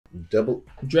Double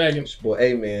Dragon. Boy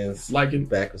AMENZ Like it.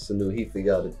 back with some new heat for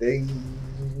y'all today.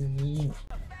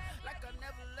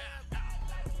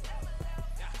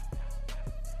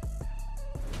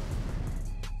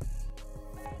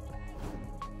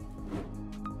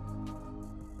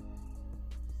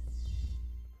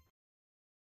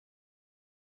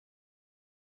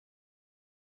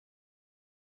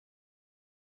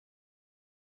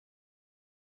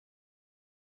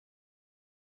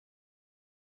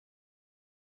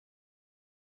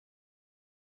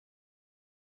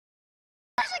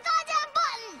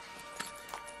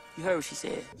 You heard what she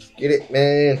said. Let's get it,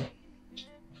 man.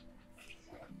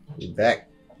 We back.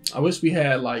 I wish we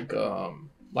had like a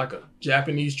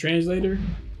Japanese translator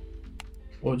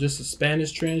or just a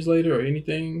Spanish translator or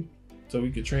anything, so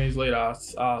we could translate our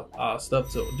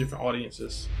stuff to different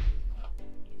audiences.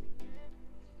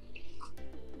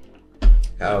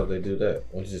 How do they do that?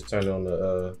 Why don't you just turn on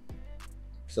the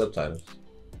subtitles?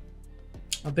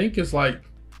 I think it's like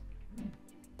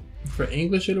for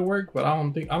English it'll work, but I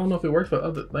don't know if it works for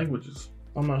other languages.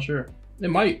 I'm not sure. It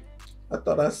might. I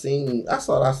thought I seen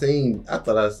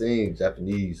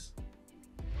Japanese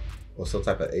or some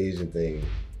type of Asian thing.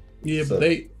 Yeah, So- but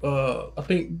they I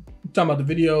think talking about the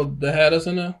video that had us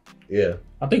in there. Yeah.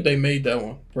 I think they made that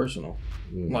one personal.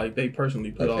 Mm. Like they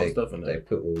personally put all the stuff in They there.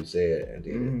 put what we said and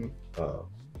then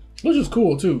Which is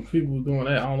cool too. People were doing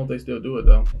that. I don't know if they still do it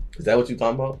though. is that what you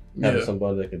talking about? Having Yeah.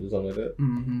 somebody that can do something like that?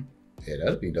 Mm-hmm. Yeah,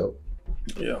 that'd be dope.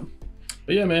 Yeah.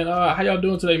 But yeah, man, how y'all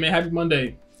doing today, man? Happy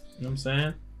Monday. You know what I'm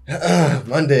saying?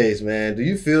 Mondays, man. Do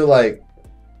you feel like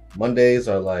Mondays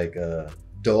are like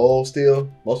dull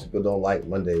still? Most people don't like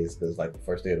Mondays because it's like the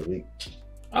first day of the week.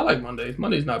 I like Mondays.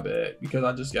 Monday's not bad because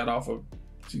I just got off of,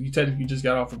 you technically just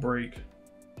got off a break.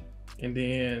 And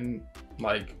then,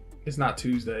 like, it's not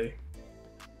Tuesday.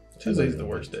 Tuesday's the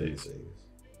worst days.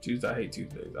 Tuesday, I hate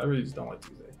Tuesdays. I really just don't like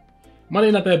Tuesday.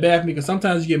 Monday not that bad for me because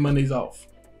sometimes you get Mondays off.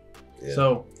 Yeah.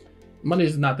 So,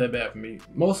 Mondays is not that bad for me.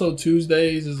 Most of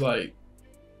Tuesdays is like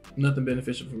nothing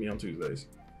beneficial for me on Tuesdays.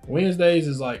 Wednesdays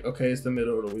is like, okay, it's the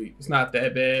middle of the week. It's not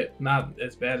that bad. Not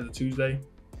as bad as a Tuesday.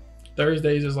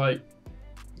 Thursdays is like,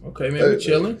 okay, man, we're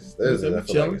chilling. Thursdays, I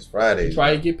feel like it's Friday. You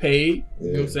probably get paid. Yeah.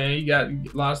 You know what I'm saying? You got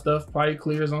a lot of stuff probably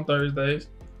clears on Thursdays.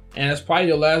 And it's probably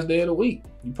your last day of the week.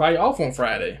 You probably off on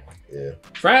Friday. Yeah.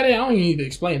 Friday, I don't even need to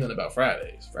explain nothing about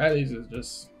Fridays. Fridays is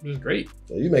just great.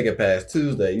 So you make it past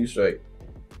Tuesday, you straight.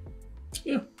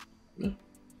 Yeah.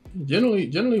 Generally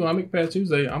when I make it past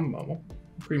Tuesday, I'm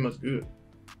pretty much good.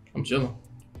 I'm chilling.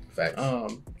 Facts.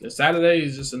 The Saturday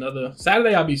is just another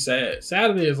Saturday. I'll be sad.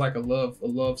 Saturday is like a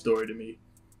love story to me.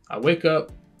 I wake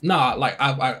up. Nah, like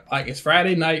I like it's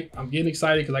Friday night. I'm getting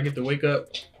excited because I get to wake up.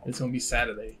 It's gonna be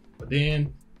Saturday. But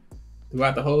then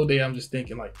throughout the whole day, I'm just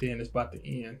thinking like, then it's about to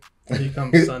end. And here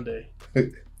comes Sunday.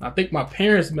 I think my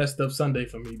parents messed up Sunday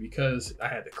for me because I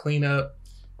had to clean up,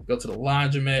 go to the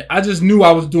laundromat. I just knew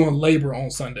I was doing labor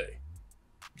on Sunday.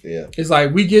 Yeah. It's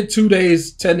like we get 2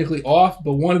 days technically off,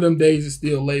 but one of them days is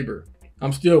still labor.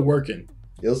 I'm still working.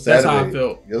 That's how I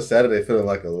felt. Your Saturday feeling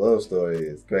like a love story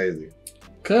is crazy.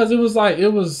 Cause it was like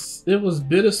it was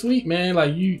bittersweet, man.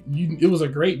 Like you it was a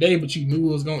great day, but you knew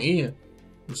it was gonna end.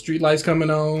 The street lights coming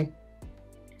on.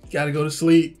 You gotta go to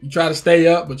sleep. You try to stay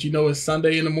up, but you know it's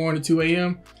Sunday in the morning, 2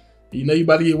 a.m. You know you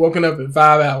about to get woken up in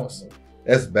 5 hours.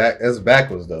 That's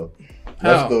backwards though.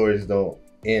 How? Love stories don't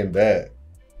end bad.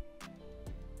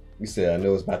 You said I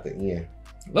know it's about to end.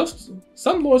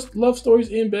 Some love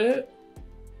stories end bad.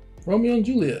 Romeo and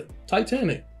Juliet,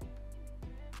 Titanic.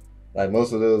 Like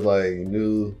most of those like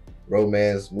new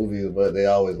romance movies, but they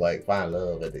always like find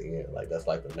love at the end. Like that's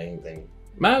like the main thing.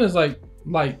 Mine is like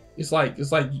it's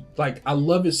like I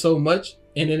love it so much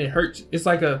and then it hurts. It's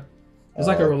like a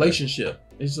relationship.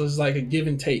 It's just like a give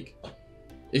and take.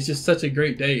 It's just such a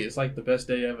great day. It's like the best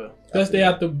day ever. Best day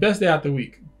out the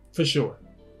week for sure.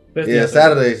 Yeah,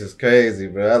 Saturdays is crazy,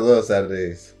 bro. I love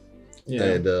Saturdays. Yeah.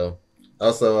 And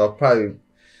also I'm probably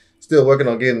still working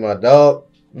on getting my dog.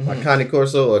 My Cane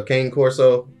Corso or Cane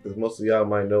Corso, because most of y'all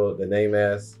might know the name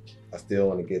as. I still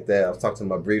want to get that. I was talking to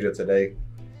my breeder today,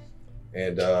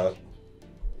 and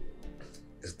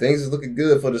things is looking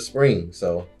good for the spring.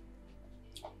 So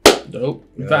dope.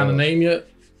 You found a name yet?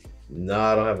 No,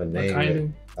 I don't have a name yet.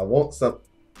 I want something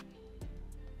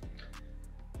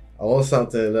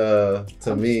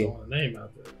to me. A name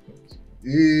out there.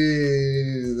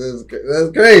 Yeah,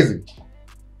 that's crazy.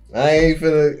 I ain't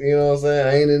finna, you know what I'm saying?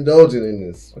 I ain't indulging in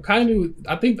this.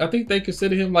 I think they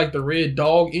consider him like the red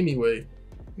dog anyway.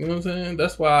 You know what I'm saying?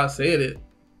 That's why I said it.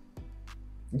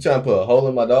 You trying to put a hole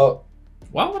in my dog?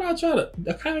 Why would I try to?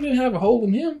 I kind of didn't have a hole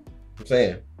in him. I'm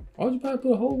saying. Why would you probably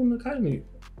put a hole in the Kainu?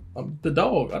 The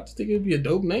dog. I just think it'd be a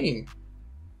dope name.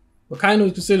 But Kainu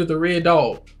is considered the red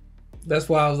dog. That's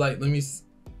why I was like, let me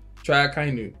try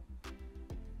Kainu.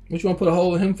 What you want to put a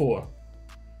hole in him for?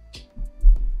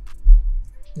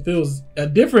 If it was a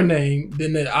different name,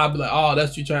 then I'd be like, oh,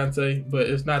 that's what you trying to say. But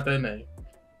it's not that name.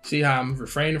 See how I'm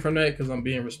refraining from that? Because I'm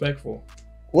being respectful.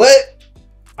 What?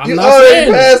 I'm you not already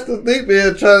passed the think,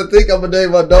 man, trying to think I'm going to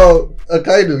name my dog a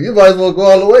Kainu. You might as well go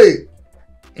all the way.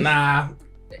 Nah.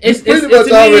 It's pretty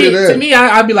much already there. To me,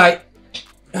 I'd be like,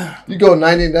 you go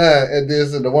 99, and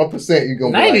there's the 1% you go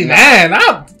 99. Like,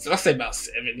 I'll say about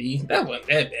 70. That wasn't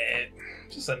that bad.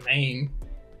 Just a name.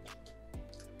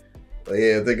 But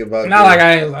yeah, think about it. Not like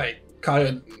I ain't like call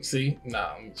you. See,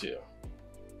 nah, let me chill.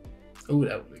 Ooh,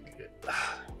 that would be good.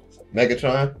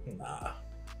 Megatron. Nah,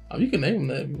 oh, you can name him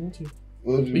that if you want to.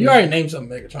 But you already named something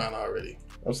Megatron already.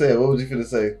 I'm saying, what was you finna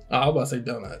say? Oh, I was about to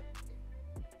say donut.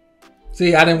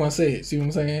 See, I didn't want to say it. See what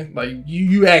I'm saying? Like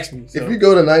you asked me. So. If you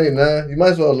go to 99, you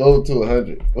might as well load to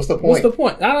 100. What's the point? What's the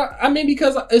point? I mean,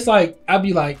 because it's like I'd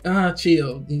be like,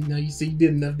 chill. You know, you see, you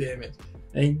did enough damage,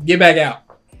 and get back out.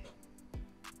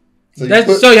 So that's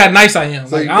to show you how nice I am.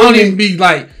 So like I don't even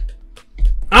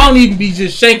be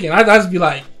just shaking. I just be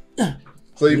like.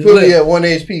 So you put me at 1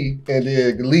 HP and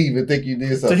then leave and think you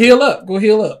did something. To heal up, go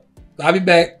heal up. I'll be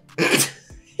back.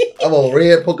 I'm on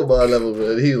red Pokemon level,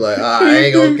 but he's like, I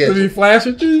ain't gonna catch it.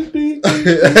 Flashing.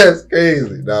 That's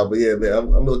crazy. Nah, but yeah, man,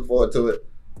 I'm looking forward to it.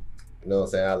 You know what I'm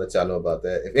saying? I'll let y'all know about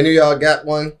that. If any of y'all got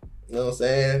one, you know what I'm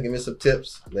saying? Give me some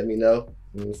tips. Let me know.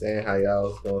 You know what I'm saying? How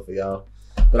y'all's going for y'all.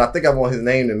 But I think I want his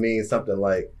name to mean something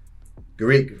like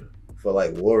Greek for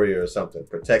like warrior or something,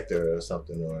 protector or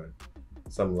something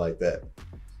like that.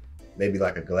 Maybe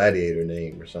like a gladiator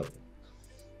name or something.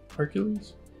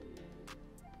 Hercules?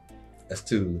 That's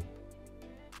too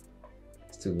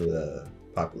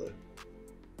popular.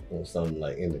 On something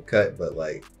like in the cut, but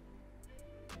like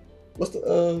what's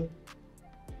the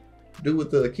do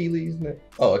with the Achilles name?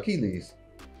 Oh, Achilles.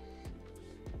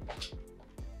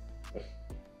 I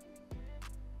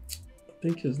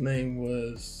think his name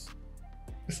was.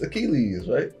 It's Achilles,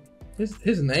 right?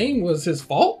 His name was his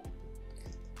fault.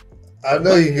 I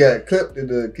know he got clipped in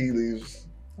the Achilles.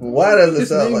 Why does it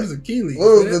sound like Achilles?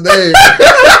 What was the name?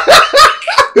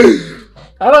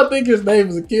 I don't think his name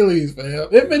is Achilles, fam.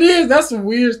 If it is, that's some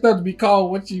weird stuff to be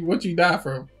called what you die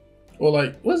from. Or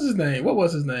like, what's his name? What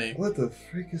was his name? What the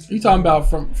freak is you talking about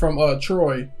from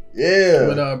Troy? Yeah.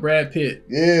 With Brad Pitt.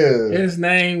 Yeah. His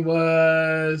name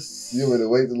was. You want to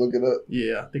wait to look it up?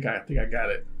 Yeah, I think I got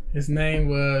it. His name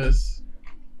was.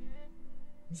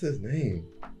 What's his name?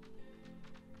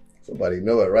 Somebody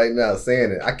know it right now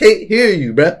saying it. I can't hear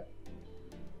you, bruh.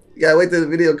 You gotta wait till the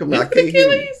video comes out. I can't hear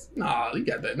you. Nah, you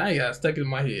got that. Now you got stuck in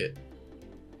my head.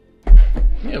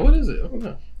 Yeah, what is it? I don't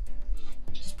know.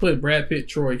 Just put Brad Pitt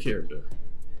Troy character.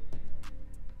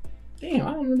 Damn,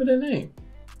 I don't remember that name.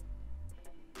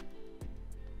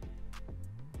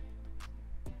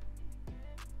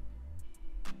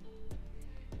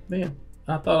 Damn,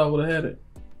 I thought I would have had it.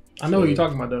 I know what you're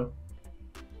talking about though.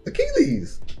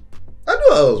 Achilles. I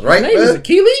knew I was right. His name is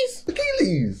Achilles?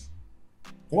 Achilles.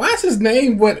 Why is his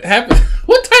name what happened?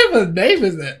 What type of name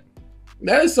is that?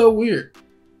 That is so weird.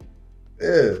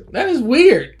 Yeah. That is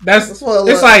weird. That's what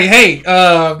it's like, hey,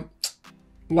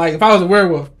 like if I was a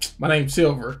werewolf, my name's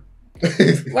Silver.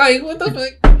 Like, what the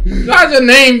fuck? Why'd you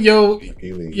name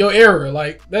your error?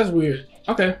 Like, that's weird.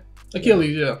 Okay.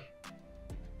 Achilles, yeah.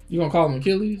 You gonna call him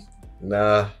Achilles?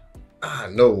 Nah. I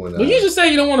know one. But you just say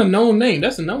you don't want a known name.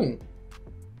 That's a known.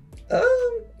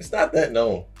 It's not that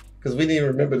known. Because we didn't even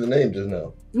remember the name just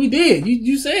now. We did.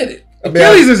 You said it.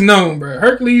 Achilles is known, bro.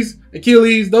 Hercules,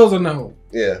 Achilles, those are known.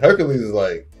 Yeah, Hercules is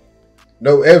like,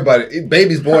 no, everybody.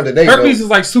 Baby's born today. Hercules is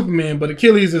like Superman, but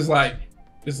Achilles is like,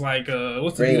 what's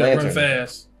the dude that run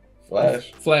fast?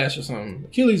 Flash or something.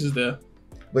 Achilles is there.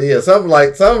 But yeah, something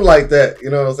like that.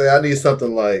 You know what I'm saying? I need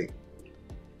something like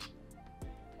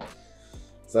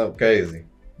something crazy.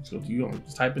 So you don't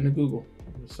just type into Google,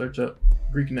 search up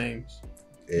Greek names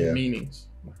and meanings,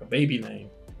 like a baby name.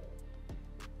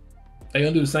 Are you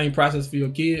gonna do the same process for your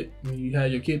kid when you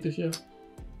had your kid this year?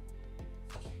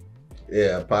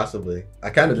 Yeah, possibly. I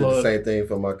kind of did the same thing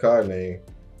for my car name.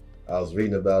 I was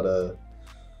reading about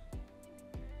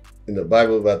in the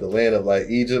Bible about the land of like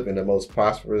Egypt, and the most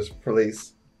prosperous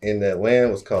place in that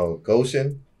land was called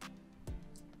Goshen.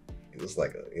 It was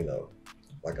like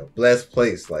like a blessed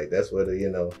place. Like that's where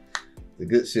the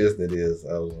good shit that is.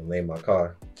 I was gonna name my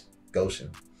car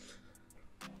Goshen.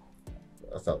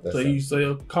 I thought that's so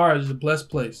your car is a blessed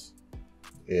place.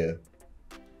 Yeah.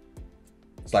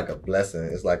 It's like a blessing.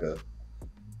 It's like a,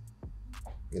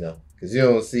 because you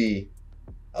don't see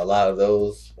a lot of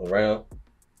those around.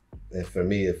 And for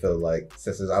me, it felt like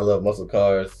since I love muscle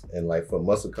cars, and like for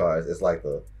muscle cars, it's like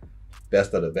the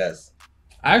best of the best.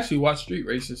 I actually watch street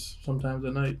races sometimes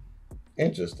at night.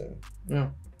 Interesting. Yeah,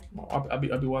 I'll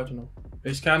be watching them.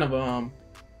 It's kind of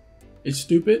it's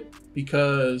stupid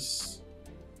because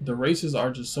the races are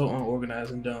just so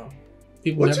unorganized and dumb.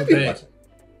 People What never you be pay. watching?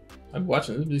 I'm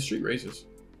watching these street races.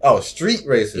 Oh, street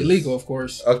races. Illegal, of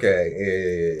course. Okay,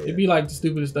 yeah. It'd be like the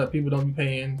stupidest stuff. People don't be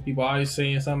paying. People always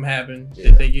saying something happened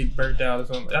Yeah. that they get burnt out or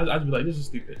something. I'd be like, this is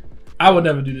stupid. I would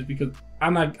never do this because I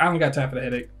don't got time for the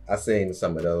headache. I seen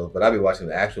some of those, but I be watching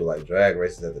the actual like drag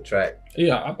races at the track.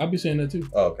 Yeah, I'll be saying that too.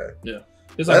 Oh, okay.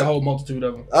 It's like a whole multitude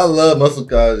of them. I love muscle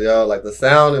cars, y'all. Like the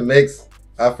sound it makes,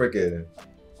 I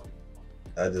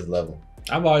just love them.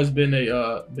 I've always been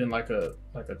like a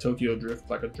Tokyo drift,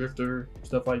 like a drifter,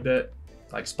 stuff like that,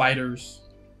 like spiders,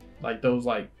 like those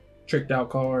like tricked out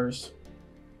cars,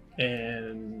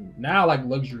 and now I like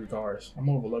luxury cars. I'm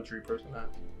more of a luxury person now.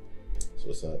 So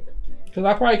what's up? Because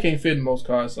I probably can't fit in most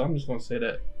cars, so I'm just gonna say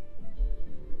that.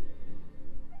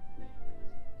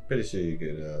 Pretty sure you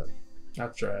could.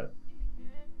 I've tried.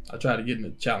 I tried to get in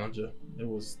the Challenger. It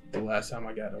was the last time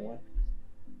I got in one.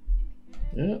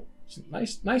 Yeah, it's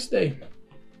a nice day.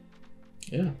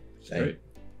 Yeah, it's Same. great.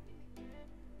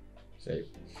 Say.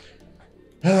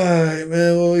 All right,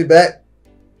 man. We'll be back.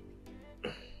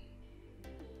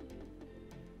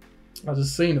 I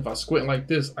just seen if I squint like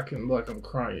this, I can look like I'm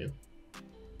crying.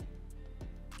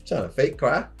 Trying to fake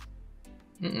cry.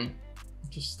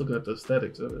 Just looking at the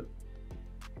aesthetics of it.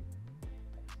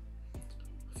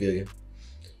 Feel you.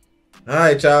 All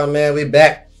right, y'all, man. We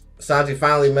back. Sanji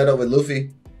finally met up with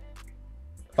Luffy.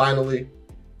 Finally.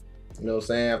 You know what I'm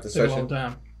saying? After Took a long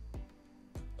time.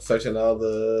 searching all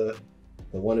the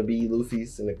wannabe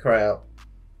Luffys in the crowd,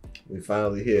 we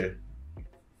finally here.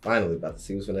 Finally about to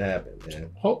see what's gonna happen, man.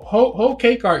 Whole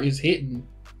cake art is hitting,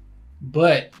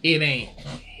 but it ain't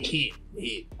hit.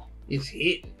 It's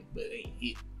hitting, but it ain't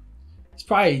hit. It's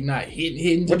probably not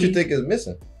hitting. What you think is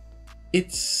missing?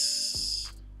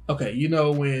 It's okay. You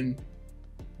know when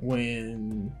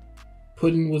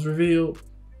Pudding was revealed,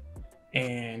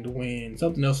 and when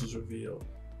something else was revealed.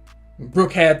 When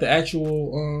Brooke had the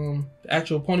actual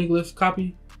poneglyph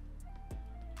copy.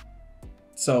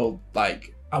 So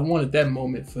like I wanted that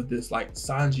moment for this like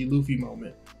Sanji Luffy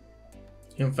moment.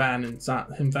 Him finding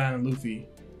Luffy,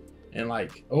 and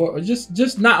like or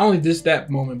just not only that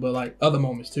moment, but like other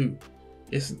moments too.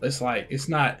 It's like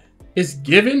it's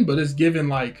given, but it's given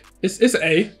like it's an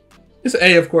A. It's an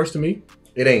A, of course, to me.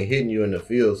 It ain't hitting you in the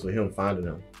fields with him finding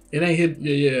them. It ain't hit.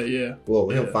 Yeah. Well,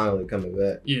 with him finally coming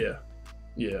back. Yeah.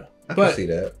 I can see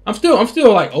that. I'm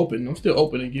still like open. I'm still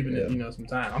open and giving it some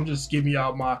time. I'm just giving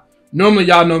y'all my. Normally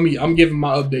y'all know me. I'm giving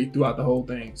my update throughout the whole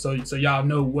thing, so y'all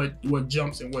know what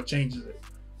jumps and what changes it.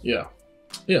 Yeah.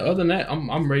 Other than that,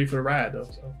 I'm ready for the ride though.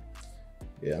 So.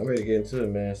 Yeah, I'm ready to get into it,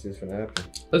 man. See what's gonna happen.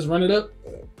 Let's run it up.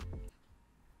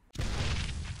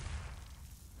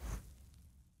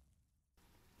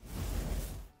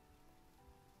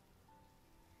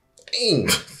 Dang.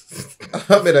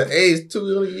 I'm at an age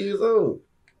 2 years old.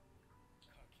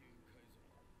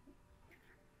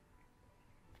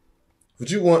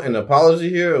 Would you want an apology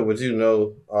here, or would you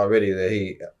know already that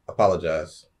he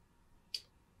apologized?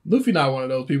 Luffy not one of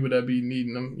those people that be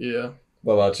needing them. Yeah.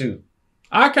 What about you?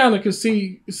 I kind of could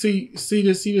see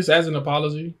this as an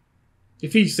apology.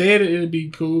 If he said it, it'd be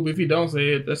cool. But if he don't say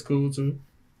it, that's cool too.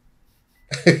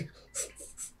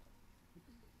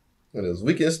 When it was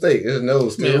weekend state, his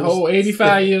nose still. Man, whole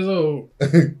 85 years old.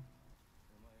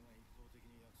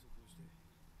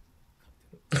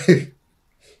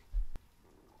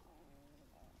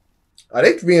 Are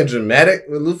they being dramatic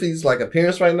with Luffy's like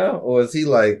appearance right now, or is he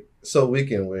like so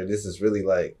weakened where this is really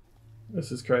like?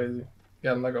 This is crazy.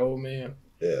 Got him like an old man.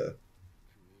 Yeah.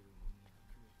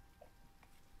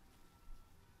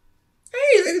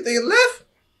 Hey, is anything left?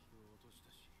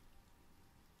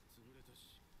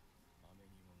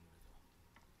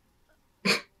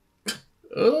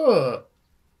 Ugh.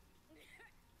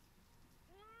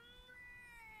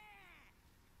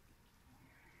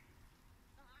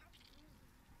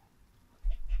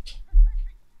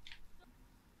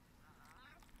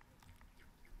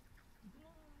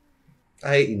 I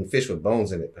hate eating fish with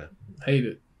bones in it, man. Hate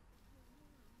it.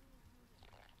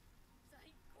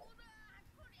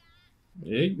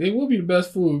 It will be the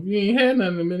best food. You ain't had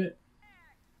nothing in a minute.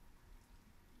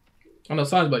 I know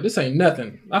Sanji's like, this ain't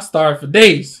nothing. I starved for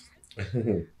days.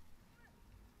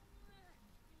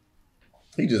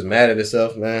 He just mad at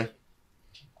himself, man.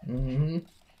 Mm-hmm.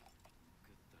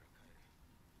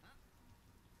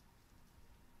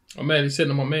 I'm mad he's sitting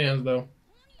on my mans though.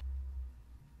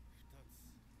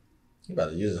 He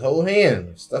about to use his whole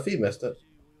hand. Stuff he messed up.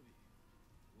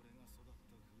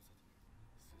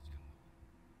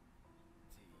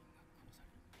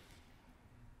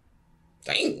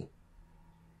 Dang.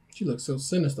 She looks so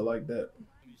sinister like that.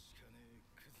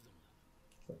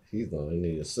 He's gonna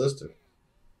need a sister.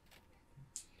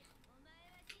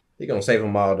 He gonna save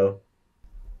them all though.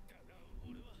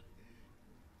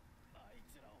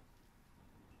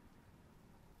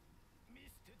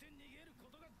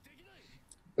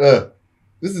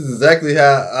 This is exactly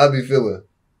how I be feeling.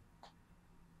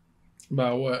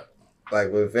 About what?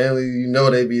 Like with family, you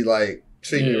know they be like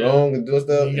treating you wrong and doing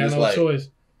stuff. You got no like, choice.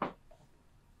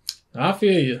 I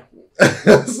feel you.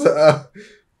 So, I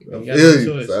got feel no you,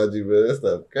 choice. Sanji, man. That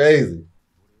stuff crazy.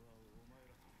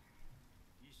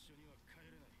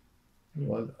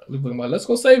 Well, let's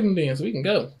go save him then so we can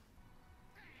go.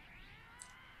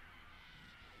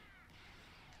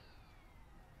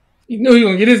 He knew he was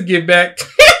gonna get his gift back.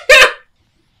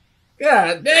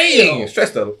 God damn.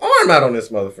 Stretched the arm out on this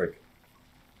motherfucker.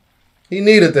 He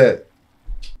needed that.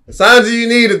 Sanji, you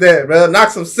needed that, bro. Knock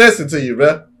some sense into you,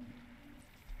 bro.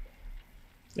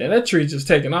 Yeah, that tree just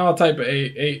taking all type of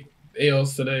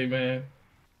L's today, man.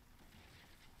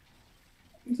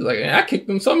 He's like, man, I kicked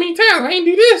him so many times. I ain't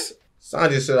do this.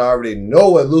 Sanji should already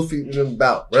know what Luffy is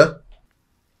about, bro.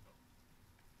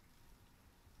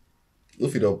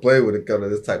 Luffy don't play when it comes to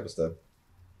this type of stuff.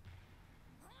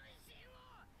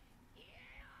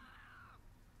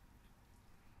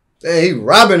 Dang, he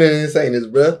robbing and this ain't his,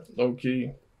 bro. Low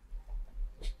key.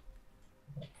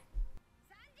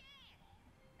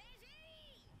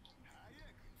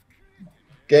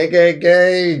 Gang, gang,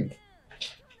 gang.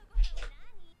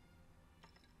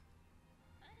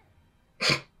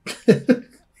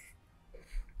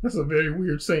 That's a very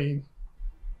weird scene.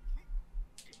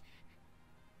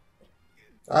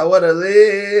 I want to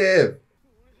live.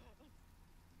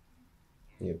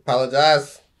 You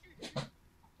apologize.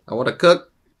 I want to cook.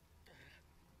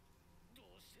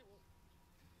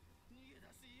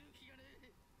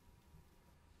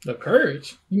 The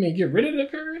courage? You mean get rid of the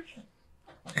courage?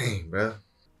 Dang, bro.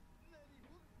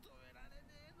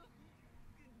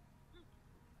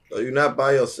 So you're not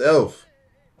by yourself.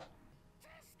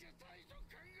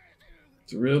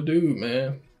 It's a real dude,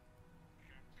 man.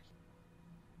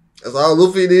 That's all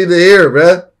Luffy need to hear,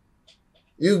 bro.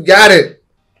 You got it.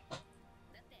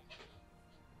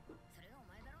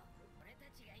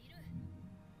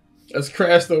 Let's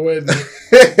crash the wedding.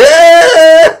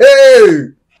 Hey!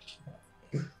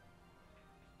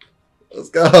 Let's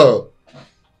go.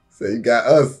 So you got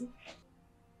us.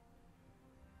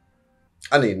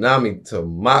 I need Nami to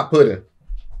mop pudding.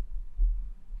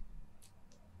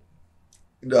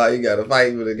 You know how you gotta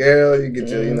fight with a girl, you get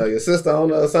your, your sister on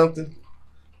her or something.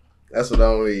 That's what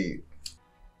I don't need.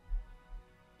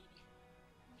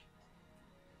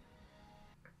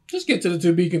 Just get to the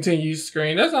to be continued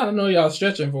screen. That's all I know y'all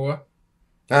stretching for.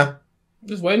 Huh?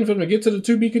 Just waiting for them to get to the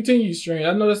to be continued screen.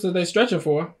 I know that's what they're stretching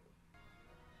for.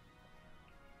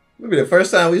 Maybe the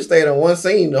first time we stayed on one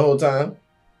scene the whole time.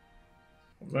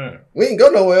 Man. We didn't go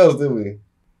nowhere else, did we?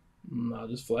 Nah,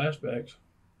 just flashbacks.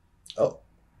 Oh.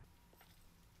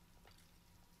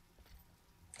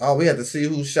 Oh, we had to see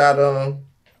who shot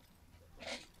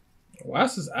Why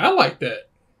is this? I like that.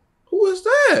 Who is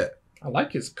that? I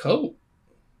like his coat.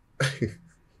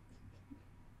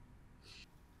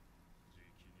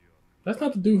 That's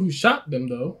not the dude who shot them,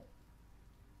 though.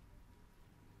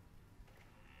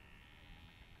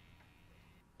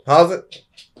 How's it?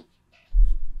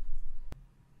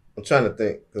 I'm trying to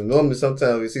think. Because normally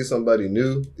sometimes we see somebody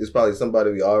new. It's probably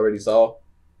somebody we already saw.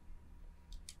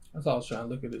 That's all I was trying to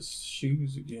look at his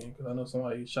shoes again. Because I know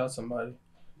somebody shot somebody.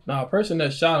 Nah, a person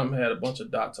that shot him had a bunch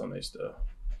of dots on their stuff.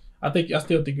 I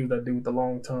still think it was that dude with the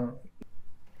long tongue.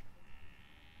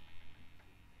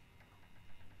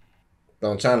 But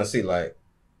I'm trying to see, like,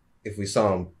 if we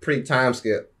saw him pre-time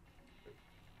skip,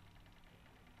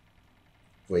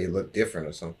 where he looked different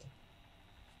or something.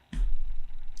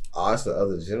 Oh, that's the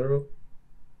other general?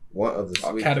 One of the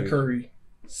sweet Katakuri.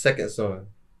 Second son.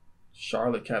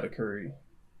 Charlotte Katakuri.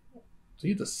 So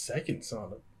he's the second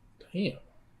son. Damn.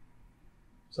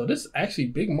 So this is actually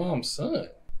Big Mom's son.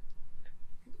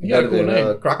 He got a cool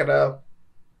name. Crocodile.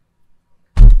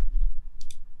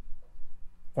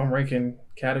 I'm ranking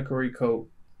Katakuri coat,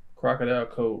 Crocodile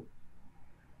coat,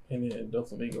 and then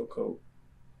Doflamingo coat.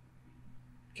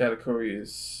 Katakuri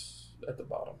is at the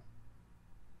bottom.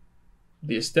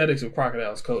 The aesthetics of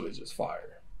Crocodile's coat is just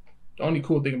fire. The only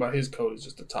cool thing about his coat is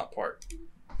just the top part.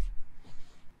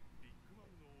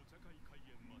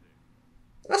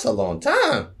 That's a long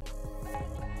time.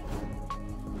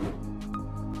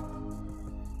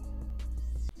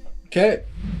 Cat.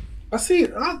 I see.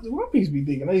 One piece be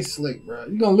thinking they slick, bro.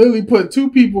 You gonna literally put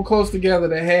two people close together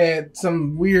that had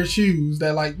some weird shoes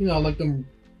that, like, you know, like them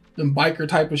biker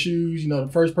type of shoes. You know,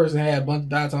 the first person had a bunch of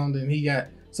dots on, then he got.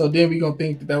 So then we gonna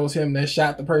think that was him that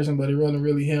shot the person, but it wasn't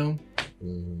really him.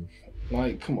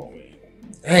 Like, come on, man.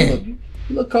 Damn.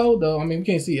 You look cold though. I mean, we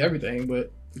can't see everything,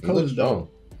 but the cold is strong.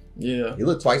 Yeah. He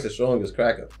looked twice as strong as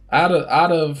Cracker. Out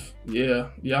of yeah.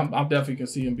 I'm definitely can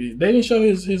see him be. They didn't show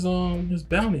his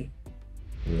bounty.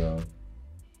 No.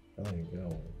 I ain't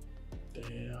going.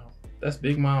 Damn. That's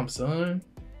Big Mom's son.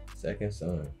 Second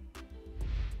son.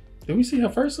 Did we see her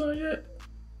first son yet?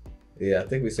 Yeah, I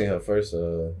think we seen her first.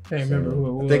 Can't remember who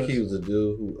it was. I think he was the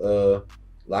dude who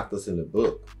locked us in the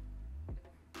book.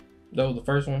 That was the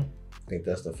first one. I think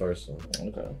that's the first one.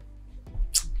 Okay.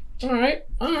 All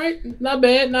right. Not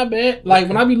bad. Like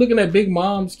when I be looking at Big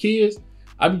Mom's kids,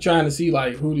 I be trying to see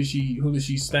like who does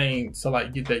she stain to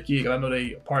like get that kid? Cause I know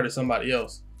they a part of somebody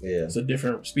else. Yeah. It's a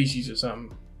different species or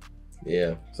something.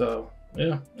 Yeah. So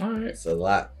yeah. All right. It's a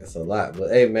lot.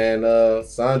 But hey, man,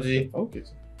 Sanji.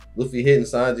 Focus. Luffy hitting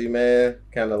Sanji, man,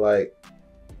 kind of like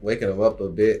waking him up a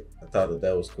bit. I thought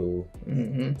that was cool.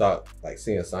 Mm-hmm. Thought like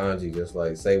seeing Sanji just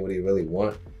like say what he really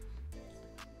want.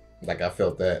 Like I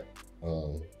felt that.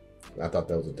 I thought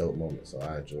that was a dope moment, so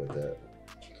I enjoyed that.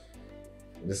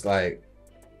 It's like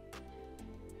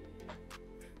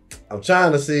I'm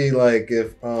trying to see like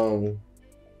if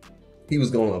he was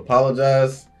going to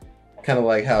apologize, kind of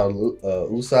like how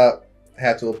Usopp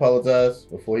had to apologize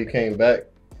before he came back.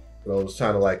 But I was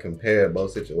trying to like compare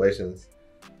both situations.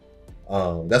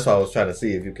 That's why I was trying to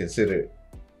see if you considered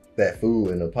that fool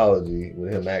an apology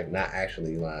with him not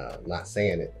actually not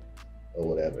saying it or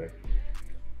whatever.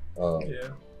 Yeah.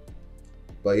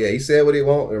 But yeah, he said what he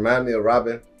want. It reminded me of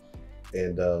Robin,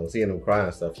 and seeing him cry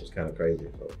and stuff was kind of crazy.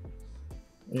 So.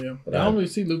 Yeah, but I don't really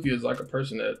see Luffy as like a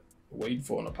person that waited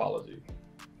for an apology.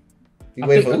 He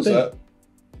waited for Usopp.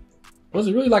 Was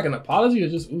it really like an apology or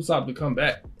just Usopp to come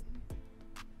back?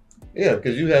 Yeah,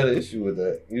 because you had an issue with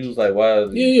that. You was like, "Why?"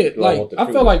 Yeah. Like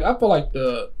I felt like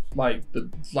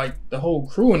the whole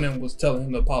crew and them was telling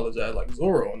him to apologize, like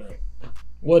Zoro and them.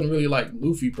 Wasn't really like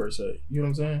Luffy per se. You know what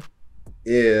I'm saying?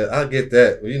 Yeah, I get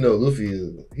that. You know,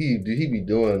 Luffy he be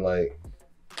doing like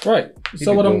right.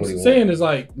 So what I'm saying is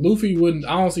like Luffy wouldn't.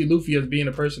 I don't see Luffy as being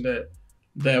a person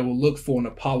that will look for an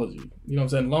apology. You know what I'm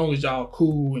saying? As long as y'all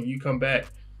cool and you come back,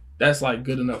 that's like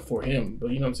good enough for him.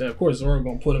 But you know what I'm saying? Of course, Zoro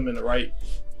gonna put him in the right,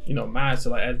 mindset.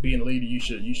 Like as being a leader, you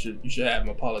should have him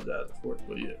apologize, of course.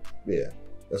 But yeah,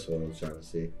 that's what I was trying to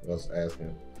see. I was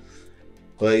asking.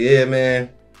 But yeah, man,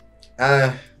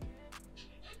 I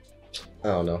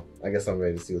don't know. I guess I'm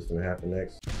ready to see what's gonna happen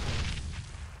next.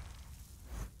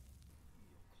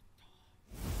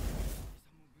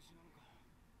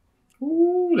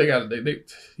 Ooh, you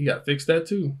gotta fix that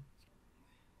too.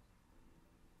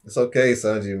 It's okay,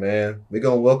 Sanji, man. We're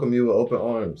gonna welcome you with open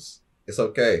arms. It's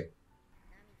okay.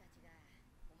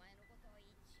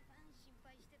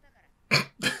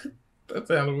 That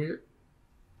sounded weird.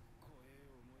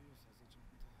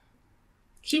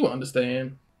 She will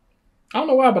understand. I don't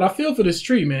know why, but I feel for this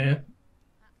tree, man.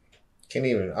 Can't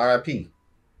even RIP. It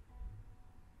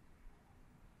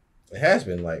has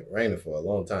been like raining for a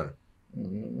long time.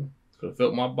 Mm-hmm. Could have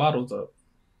filled my bottles up.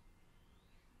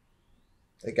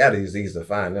 They gotta use these to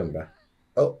find them, bro.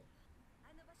 Oh.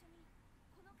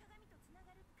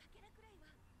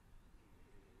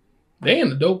 They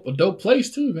in a dope place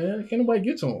too, man. Can't nobody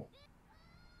get to them.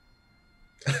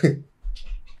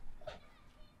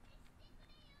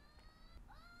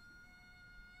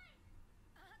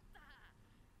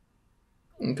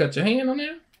 You cut your hand on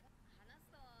there?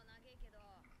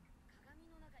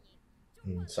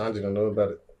 Sanji don't know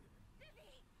about it.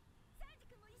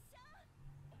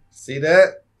 See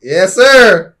that? Yes,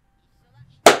 sir.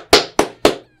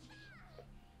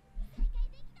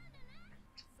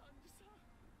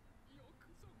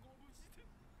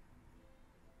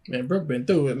 Man, Brooke been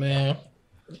through it, man.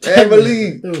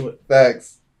 Emily. Through it.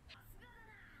 Facts.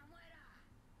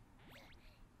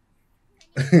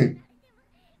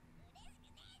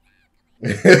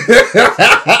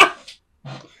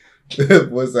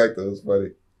 Voice actor was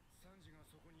funny.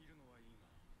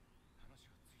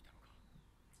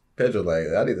 Pedro like,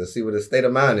 I need to see what his state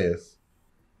of mind is.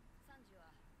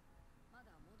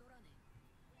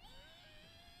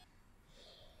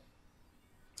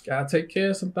 Gotta take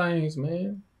care of some things,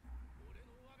 man.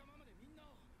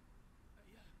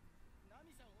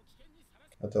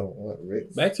 I don't want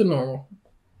Rick. Back to normal.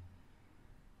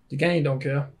 The game don't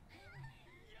care.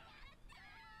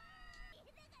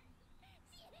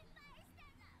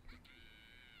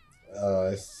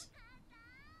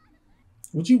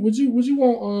 Would you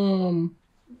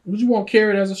want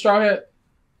Carrot as a Straw Hat?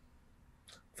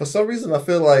 For some reason, I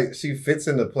feel like she fits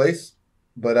into place,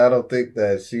 but I don't think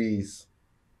that she's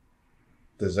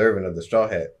deserving of the Straw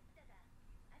Hat.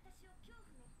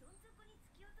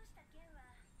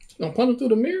 She gonna punch him through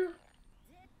the mirror?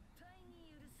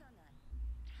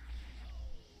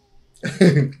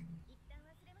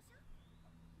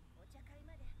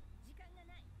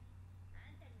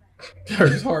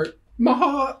 Hurts heart. My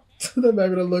heart. That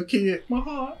baby, the little kid. My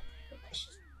heart.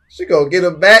 She gonna get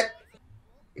him back.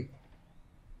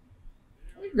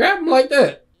 Grab him like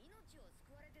that.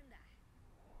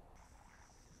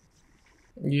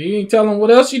 You ain't telling what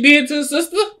else you did to his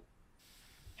sister?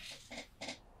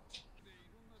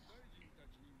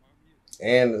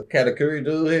 And the Katakuri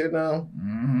dude here now.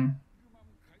 Mm-hmm.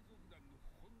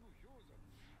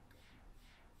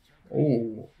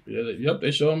 Oh, yeah, yep.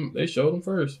 They showed him. They showed him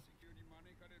first.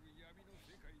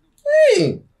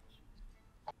 Hey,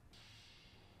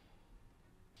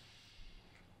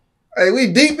 hey,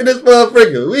 we deep in this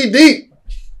motherfucker. We deep.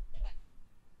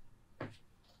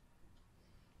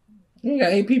 You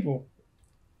got 8 people.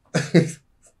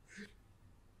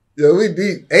 Yo, we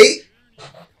deep. 8,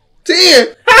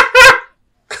 10.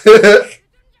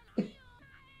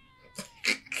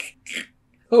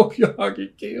 Hope y'all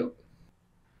get killed.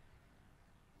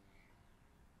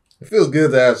 It feels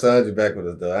good to have Sanji back with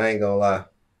us, though. I ain't gonna lie.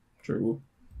 True.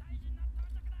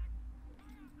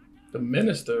 The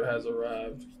minister has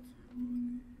arrived.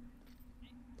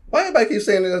 Why everybody keep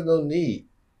saying there's no need?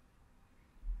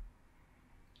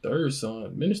 Third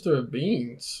son, Minister of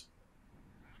Beans.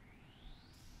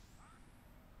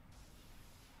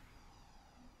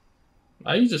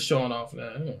 Now you just showing off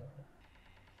now.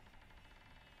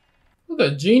 Look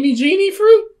at genie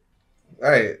fruit.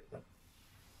 Right.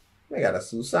 They got a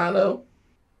Susano.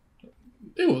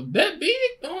 It was that big,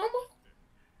 mama.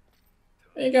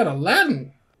 They ain't got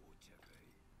Aladdin.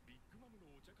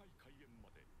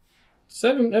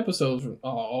 7 episodes from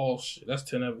oh shit, that's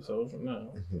 10 episodes from now.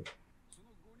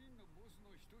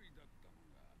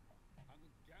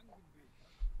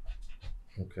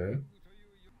 Okay.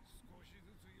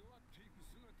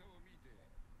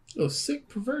 Little sick,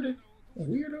 perverted,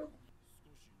 weirdo.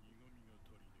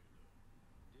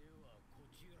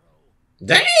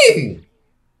 Dang!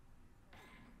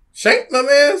 Shank my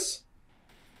mans.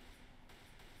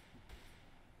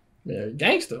 Yeah,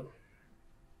 gangster.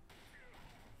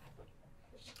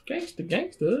 Gangster.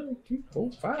 2,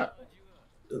 4, 5.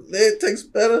 The leg takes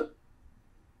better.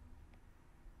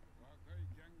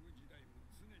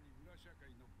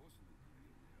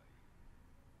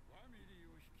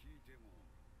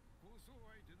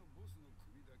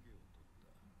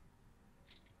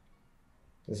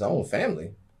 His own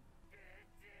family.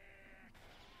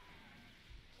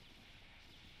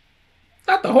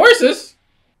 Not the horses.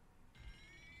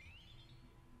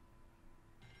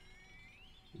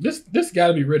 This got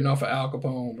to be written off of Al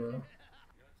Capone, bro.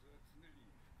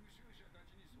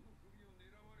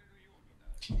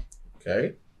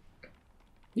 Okay.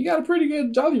 You got a pretty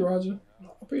good Jolly Roger.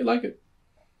 I pretty like it.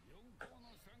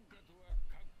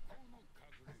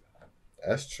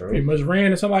 That's true. Pretty much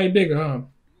ran to somebody bigger, huh?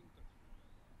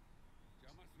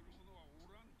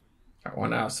 I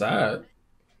went outside.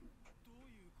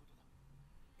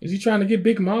 Is he trying to get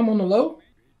Big Mom on the low?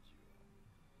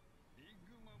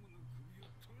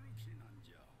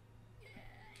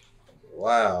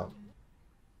 Wow.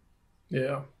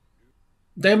 Yeah.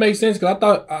 That makes sense because I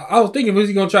thought I was thinking, was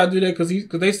he gonna try to do that because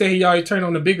they say he always turned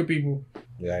on the bigger people.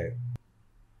 Right.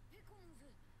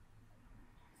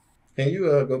 Can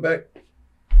you go back?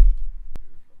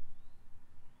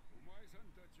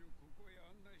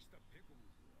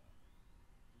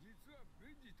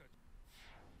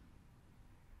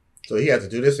 So he had to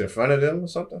do this in front of them or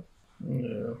something?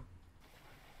 Yeah.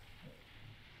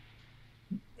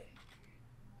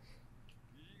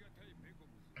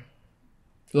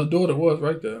 The daughter was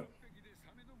right there.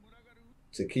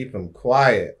 To keep him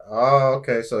quiet. Oh,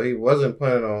 okay. So he wasn't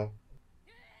planning on.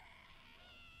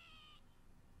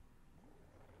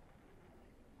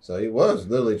 So he was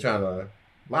literally trying to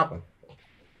mop him.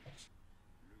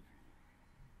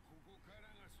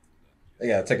 They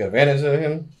gotta take advantage of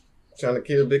him trying to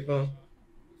kill Big Mom.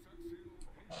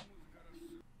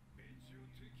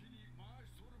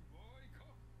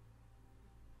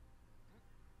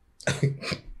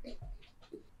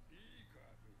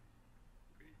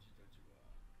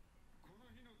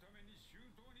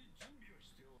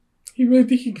 He really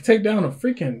think he could take down a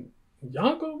freaking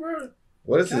Yonko, bro?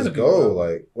 What is his goal?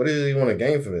 Like, what does he want to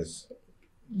gain from this?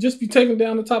 Just be taking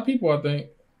down the top people, I think.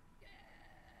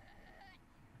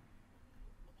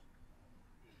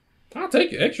 I'll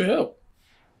take it. Extra help.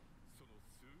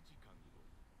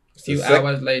 A few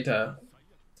hours later.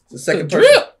 The second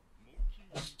person. Drip.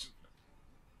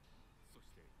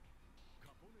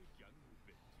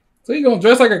 So you gonna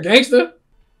dress like a gangster?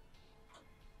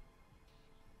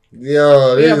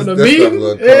 Yo, this stuff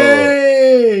look cold.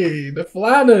 Hey, the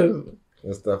flyers.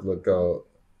 This stuff look cold.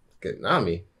 Get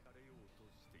Nami.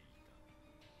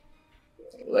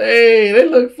 Hey, they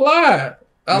look fly.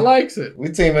 I likes it. We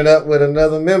teaming up with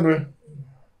another member.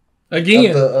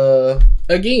 Again.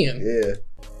 Again. Yeah.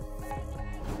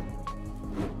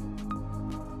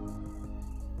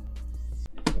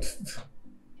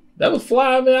 That was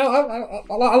fly, man.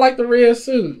 I like the red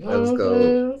suit. That was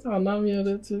cool. I know me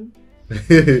that too.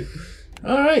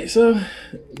 All right, so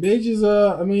Bitch is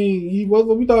I mean, he was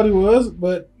what we thought he was,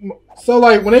 but so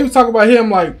like when they was talking about him,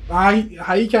 like how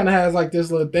he kind of has like this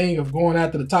little thing of going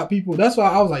after the top people. That's why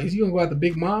I was like, is he gonna go after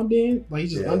Big Mom then? Like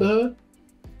he's just under her.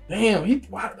 Damn,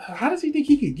 how does he think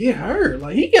he could get her?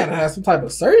 Like he gotta have some type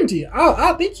of certainty.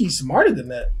 I think he's smarter than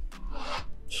that.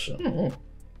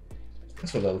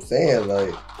 That's what I'm saying.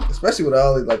 Like, especially with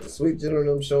all like the Sweet General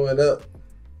them showing up.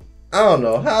 I don't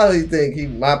know how he think he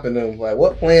mopping them. Like,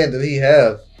 what plan do he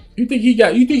have? You think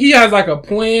he has like a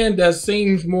plan that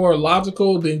seems more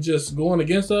logical than just going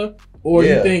against her, or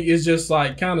you think it's just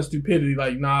like kind of stupidity?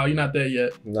 Like, nah, you're not there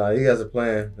yet. Nah, he has a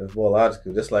plan that's more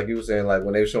logical. Just like you were saying, like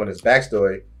when they were showing his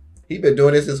backstory, he been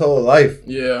doing this his whole life.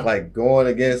 Yeah, like going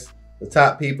against the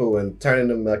top people and turning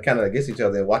them kind of against each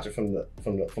other and watching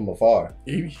from afar.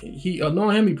 He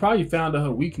knowing him, he probably found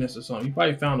her weakness or something. He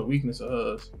probably found a weakness of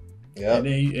hers. Yeah, and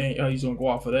then he's gonna go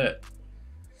off for that.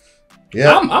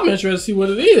 Yeah, I'm interested to see what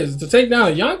it is to take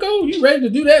down a Yonko. You ready to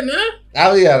do that now?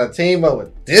 Now we gotta team up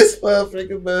with this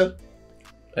motherfucker, man.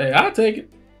 Hey, I'll take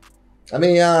it. I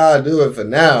mean, I'll do it for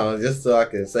now, just so I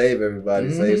can save everybody,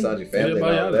 save Sanji family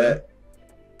and all that.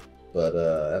 But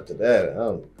after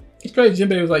that, it's crazy.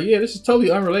 Jinbei was like, "Yeah, this is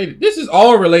totally unrelated. This is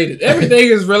all related. Everything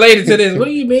is related to this. What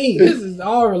do you mean? This is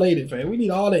all related, fam. We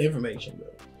need all the information, bro."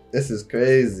 This is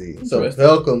crazy. So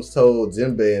Pelkums told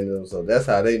Jinbei and them, so that's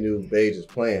how they knew Beige's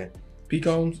plan.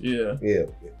 Peacombs, yeah,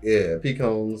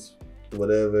 Peacombs,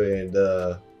 whatever, and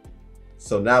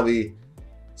so now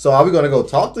so are we gonna go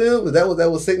talk to him? Is that what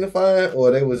that was signifying, or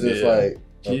they was just like,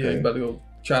 okay, about to go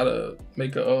try to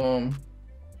make a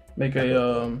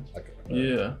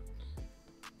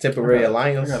temporary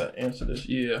alliance? I gotta answer this.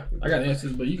 Yeah, I gotta answer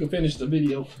this, but you can finish the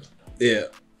video. Yeah,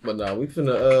 but now we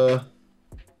finna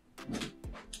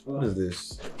what is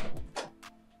this?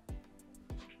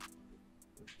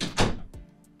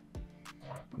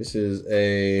 This is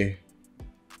this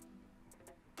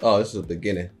is the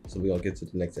beginning. So we're gonna get to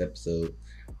the next episode.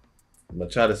 I'm gonna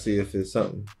try to see if there's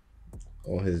something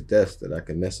on his desk that I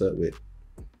can mess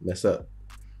up.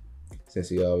 Since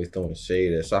he always throwing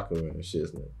shade at Sakura and shit.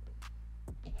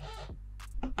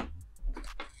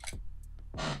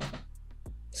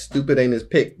 Stupid ain't his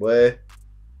pick, boy.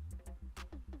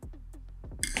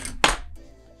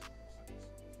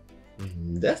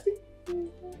 Dusty?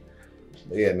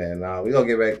 But yeah, man. We gonna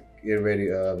get ready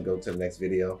to go to the next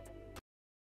video.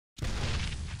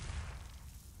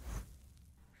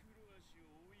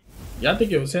 Yeah, I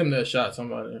think it was him that shot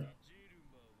somebody.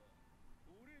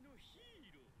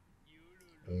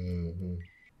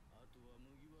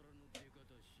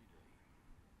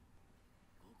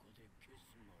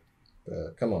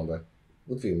 Come on, bro.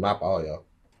 Look if you mop all y'all.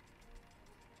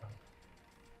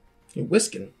 You're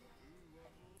whisking.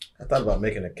 I thought about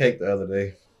making a cake the other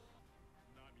day.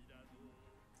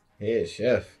 Yeah,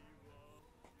 chef.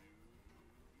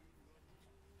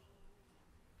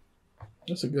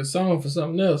 That's a good song for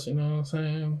something else, you know what I'm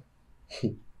saying?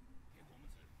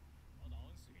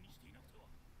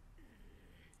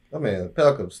 I mean,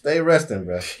 Pelkums, stay resting,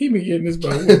 bro. He been getting this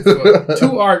bro for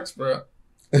 2 arcs, bro.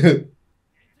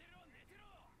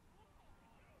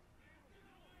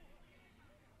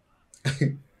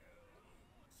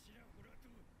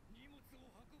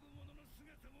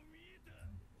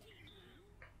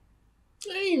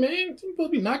 Hey, man, you supposed to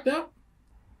be knocked out?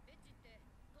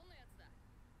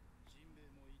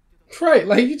 Right,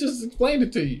 like he just explained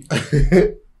it to you.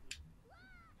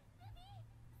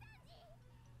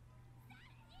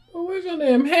 Well, where's your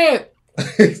damn hat?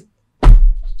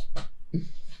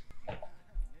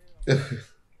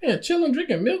 Yeah, chilling,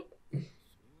 drinking milk.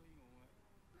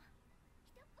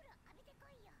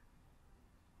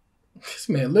 This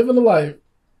man living the life.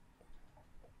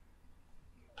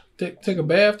 Take a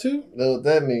bath too? Know what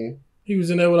that mean? He was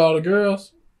in there with all the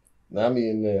girls. Nami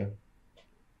in there.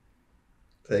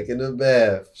 Taking a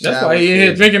bath. That's why he in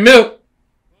here drinking milk.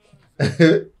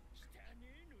 The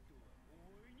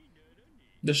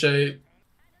shade.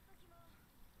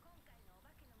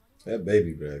 That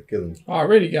baby, bro, kill him.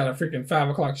 Already got a freaking 5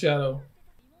 o'clock shadow.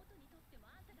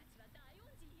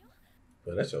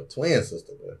 But that's your twin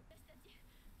sister, bro.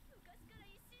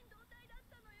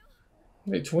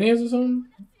 They twins or something?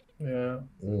 Yeah.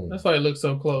 That's why they look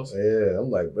so close. Yeah,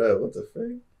 I'm like, bro, what the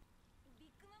frick?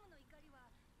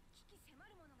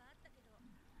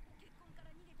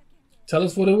 Tell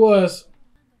us what it was.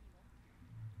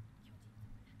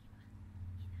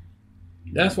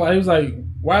 That's why he was like,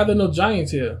 why are there no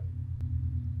giants here?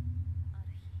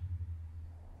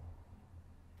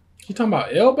 You talking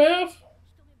about Elbath?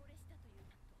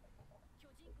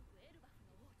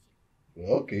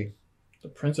 Okay. The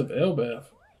Prince of Elbath.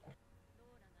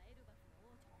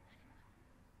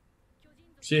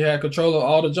 She had control of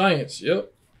all the giants.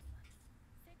 Yep.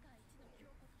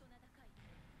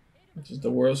 Which is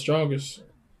the world's strongest.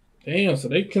 Damn, so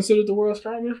they considered the world's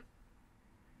strongest?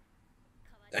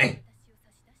 Dang.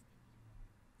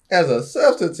 As a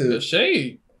substitute. The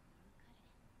shade.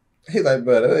 He like,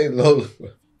 bro, that ain't Lola.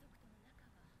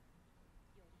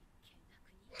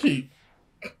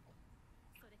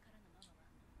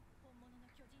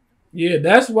 Yeah,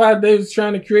 that's why they was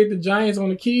trying to create the giants on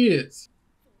the kids.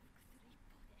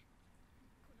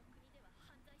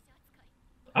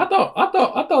 I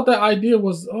thought that idea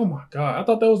was, oh my god, I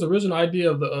thought that was the original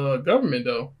idea of the government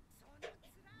though.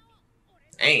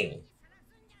 Dang.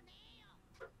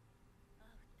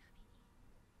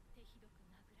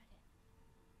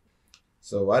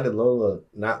 So why did Lola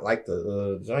not like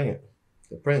the giant,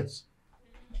 the prince?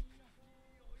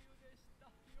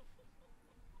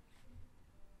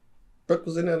 Brooke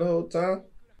was in there the whole time.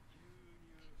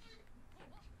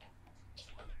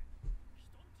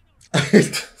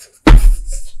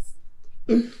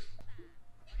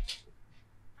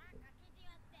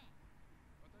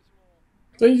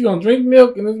 So he's gonna drink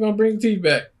milk and it's gonna bring teeth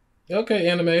back. Okay,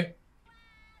 anime.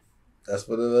 That's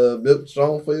for the milk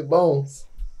strong for your bones.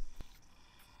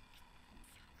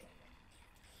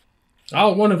 I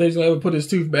was wondering if he's gonna ever put his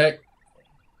tooth back.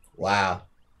 Wow.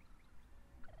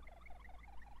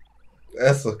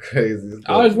 That's so crazy.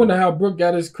 I always wonder how Brooke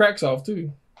got his cracks off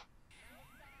too.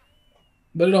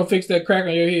 But it don't fix that crack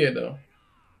on your head though.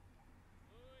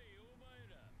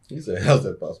 He said, how's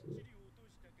that possible?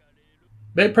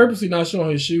 They purposely not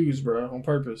showing his shoes, bro, on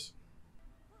purpose.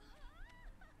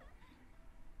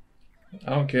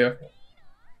 I don't care.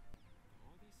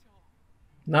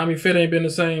 Nami Fit ain't been the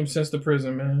same since the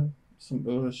prison, man. Some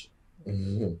bullshit.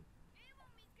 Mm-hmm.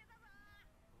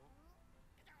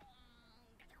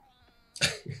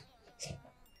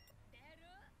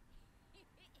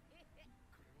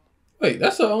 Wait,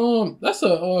 that's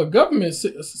a government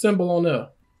symbol on there.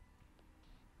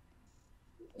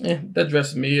 That dress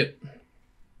is mid.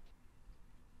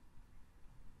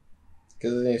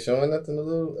 Cause it ain't showing nothing a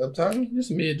little up top. Just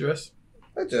mid dress.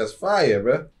 That's just fire,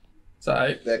 bro. It's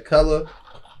alright. That color,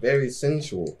 very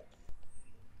sensual.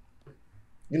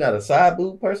 You not a side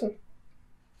boob person?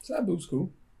 Side boob's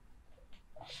cool.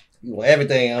 You want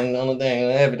everything on the thing,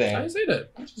 everything. I didn't say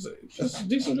that. Just a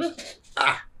decent dress.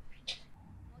 Ah.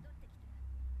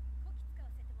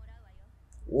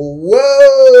 Whoa!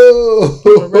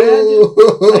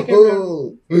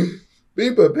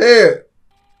 Be prepared.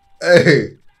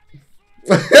 Hey.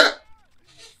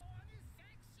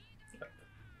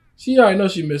 She already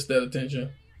knows she missed that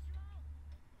attention.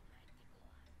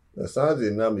 Now, Sanji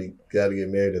and Nami got to get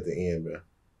married at the end, bro.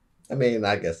 I mean,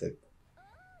 I guess it.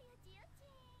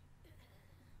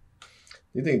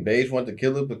 You think Beige wanted to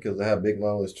kill her because of how Big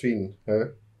Mom was treating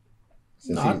her?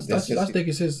 No, I think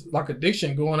it's his like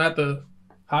addiction going after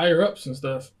higher ups and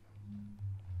stuff.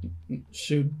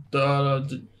 Shoot,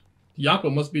 the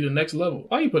Yonko must be the next level.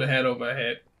 Why you put a hat over a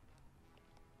hat?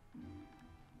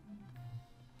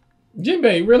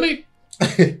 Jinbei, really?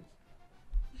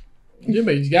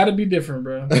 Jinbei's got to be different,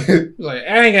 bro. Like,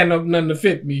 I ain't got nothing to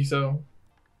fit me, so.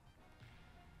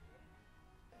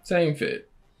 Same fit.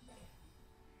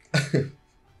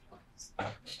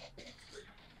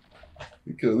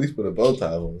 You could at least put a bow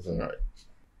tie on or something. All right.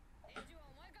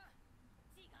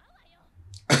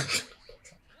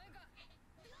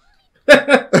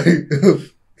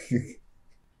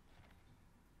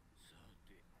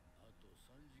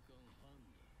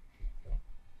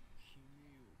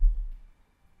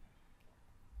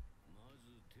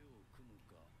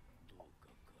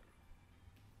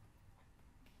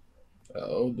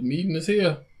 Oh, the meeting is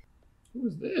here. Who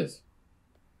is this?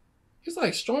 It's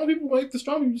like strong people, like the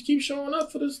strong people just keep showing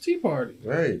up for this tea party.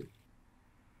 Right.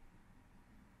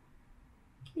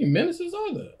 How many menaces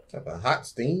are there? Type of hot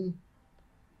steam.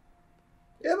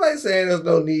 Everybody saying there's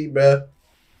no need, bruh.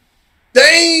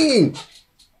 Dang!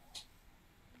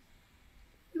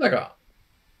 He's like a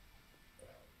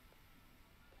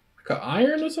Like an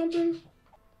iron or something?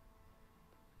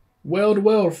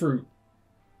 Weld fruit.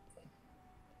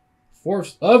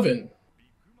 Forced oven.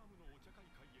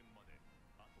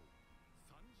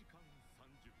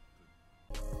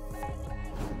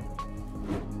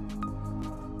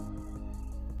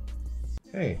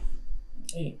 Hey,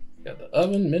 Got the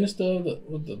oven minister of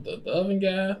the oven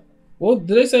guy. Well,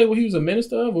 did they say what he was a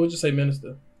minister of, or just say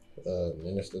minister?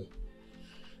 Minister.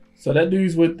 So that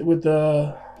dude's with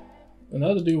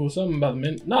another dude was something about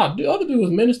the other dude was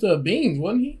minister of beans,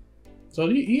 wasn't he? So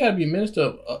he got to be minister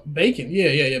of bacon.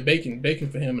 Yeah, bacon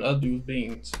for him, and the other dude was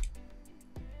beans.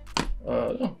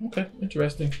 Okay,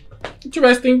 interesting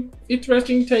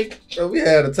take. So we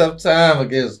had a tough time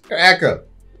against Cracker.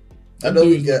 I know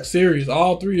we got serious.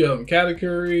 All three of them: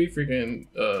 Katakuri, freaking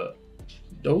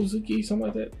Dozuki, something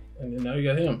like that. And then now you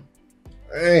got him.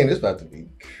 Dang, this about to be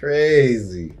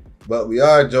crazy. But we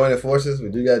are joining forces. We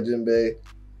do got Jinbei,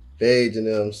 Beige, and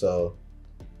them. So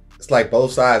it's like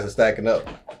both sides are stacking up.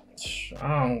 It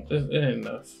ain't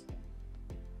enough.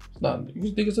 It's not.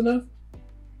 You think it's enough?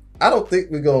 I don't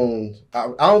think we're going.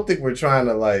 I don't think we're trying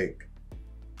to like.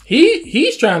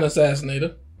 He's trying to assassinate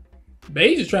her.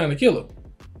 Beige is trying to kill her.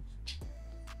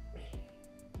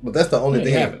 But that's the only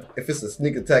thing. Happening. If it's a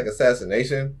sneak attack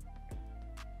assassination,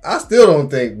 I still don't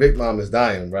think Big Mom is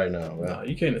dying right now. Right? No,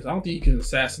 you can't. I don't think you can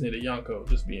assassinate a Yonko.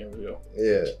 Just being real.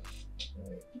 Yeah.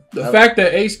 The fact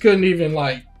that Ace couldn't even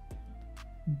like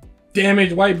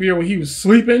damage Whitebeard when he was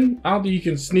sleeping, I don't think you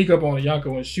can sneak up on a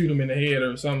Yonko and shoot him in the head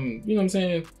or something. You know what I'm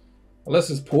saying?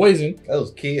 Unless it's poison. That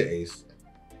was Kid Ace.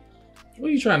 What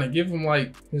are you trying to give him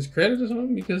like his credit or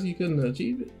something because he couldn't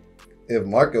achieve it? If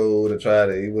Marco would have tried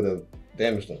it, he would have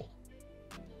damaged him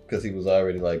because he was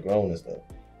already like grown and stuff.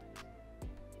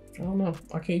 I don't know.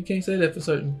 You can't say that for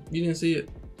certain. You didn't see it.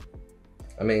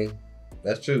 I mean,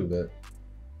 that's true, but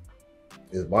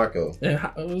it's Marco. And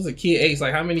it was a Kid Ace.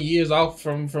 Like how many years off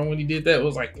from when he did that? It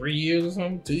was like 3 years or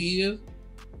something, 2 years.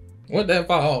 What that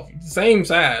far off? Same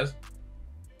size.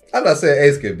 I'm not saying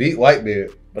Ace could beat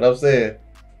Whitebeard, but I'm saying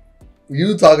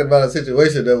you talking about a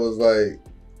situation that was like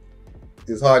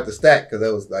it's hard to stack because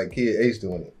that was like Kid Ace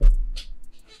doing it.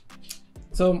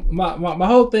 So my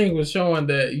whole thing was showing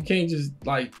that you can't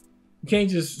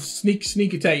just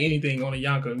sneak attack anything on a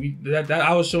Yonko. That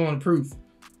I was showing proof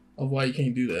of why you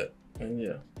can't do that. And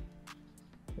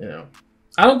yeah,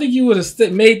 I don't think you would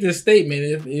have made this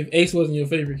statement if Ace wasn't your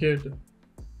favorite character.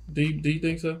 Do you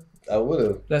think so? I would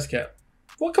have. That's cap.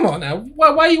 Well, come on now.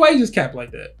 Why you just cap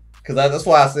like that? Because that's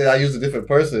why I said I used a different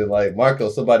person, like Marco,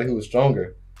 somebody who was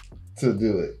stronger to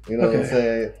do it. You know what I'm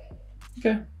saying?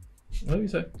 Okay. What do you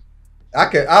say?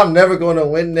 I'm never going to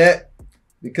win that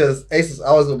because Ace is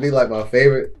always going to be like my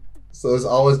favorite. So it's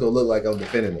always going to look like I'm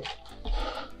defending him.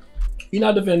 You're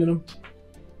not defending him.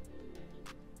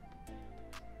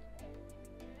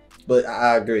 But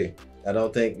I agree. I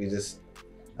don't think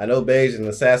I know Beige is an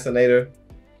assassinator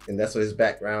and that's what his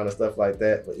background and stuff like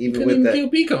that. But even with that. Kill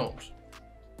P-Combs.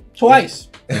 Twice.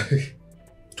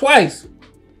 Twice.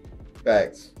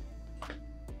 Facts.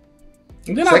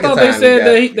 And then I thought they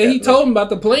said that he told him about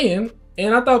the plan,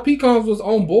 and I thought P-Combs was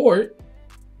on board.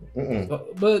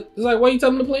 But it's like, why you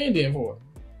telling him the plan then for?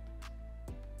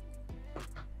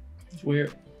 It's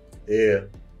weird. Yeah.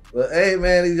 But hey,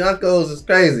 man, these Yonkos is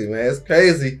crazy, man. It's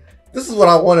crazy. This is what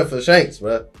I wanted for Shanks,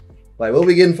 bro. Like, what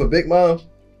we getting for Big Mom?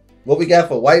 What we got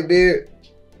for Whitebeard?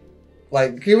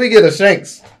 Like, can we get a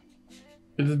Shanks?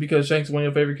 Is it because Shanks is one of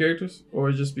your favorite characters?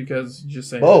 Or just because you're just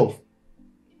saying both?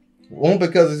 One,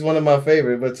 because he's one of my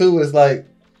favorite, but two, it's like,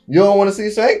 you don't want to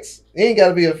see Shanks? He ain't got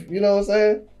to be you know what I'm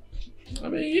saying? I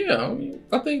mean, yeah.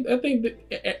 I think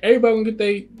that everybody gonna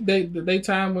get they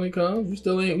time when it comes. We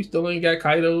still ain't got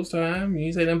Kaido's time. You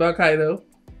ain't say nothing about Kaido.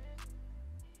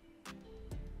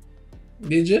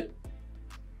 Did you?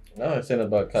 No, I ain't saying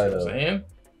about Kaido. I'm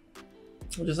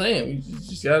just saying. We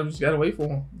just gotta wait for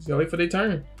them. Just gotta wait for their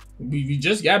turn. We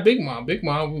just got Big Mom. Big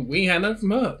Mom, we ain't had nothing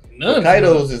from her. None.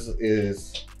 Kaido's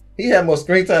is he had more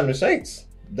screen time than Shanks.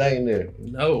 Dang there.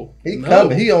 No. He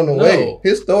coming. He on the way.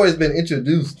 His story's been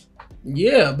introduced.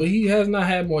 Yeah, but he has not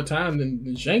had more time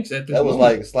than Shanks at this That was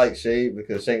moment. like a slight shade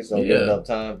because Shanks don't get enough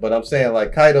time. But I'm saying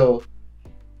like Kaido,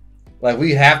 like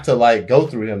we have to like go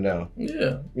through him now. Yeah. You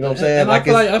know what I'm saying? And I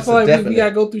feel like we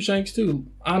gotta go through Shanks too.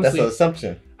 Honestly. That's an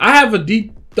assumption. I have a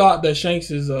deep thought that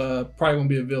Shanks is probably gonna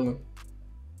be a villain.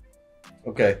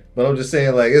 Okay. But I'm just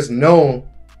saying like it's known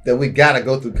that we gotta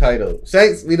go through Kaido.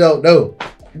 Shanks, we don't know.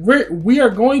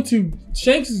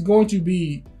 Shanks is going to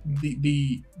be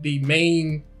the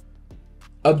main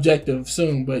objective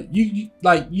soon, but you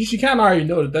should kind of already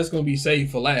know that that's going to be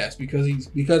saved for last because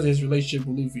of his relationship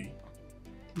with Luffy.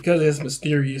 because of his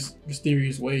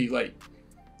mysterious way. Like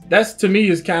that's to me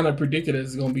is kind of predicted as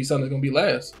it's gonna be something that's gonna be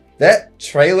last. That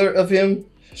trailer of him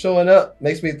showing up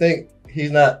makes me think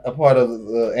he's not a part of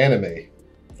the anime.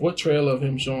 What trailer of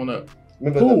him showing up?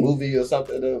 Remember the movie or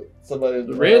something?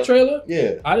 The red trailer?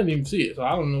 Yeah. I didn't even see it, so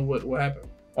I don't know what happened.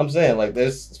 I'm saying like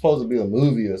there's supposed to be a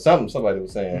movie or something. Somebody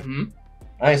was saying. Mm-hmm.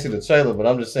 I ain't see the trailer, but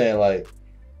I'm just saying like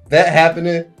that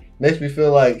happening makes me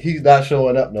feel like he's not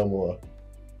showing up no more.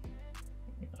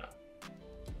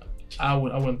 I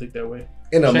wouldn't think that way.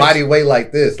 In a mighty way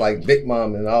like this, like Big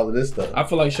Mom and all of this stuff. I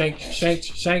feel like Shanks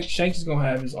is gonna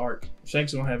have his arc.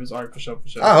 Shanks is gonna have his arc for sure.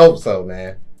 I hope so,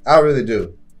 man. I really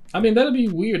do. I mean, that'd be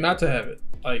weird not to have it.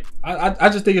 Like, I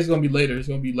just think it's gonna be later. It's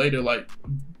gonna be later, like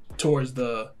towards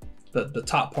the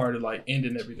top part of like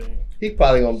ending everything. He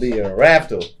probably gonna be in a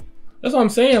raft though. That's what I'm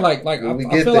saying. Like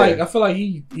I feel like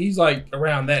he's like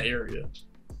around that area.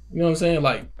 You know what I'm saying?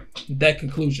 Like that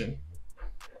conclusion.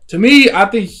 To me, I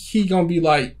think he gonna be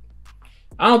like.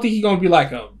 I don't think he's gonna be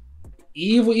like a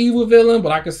evil villain,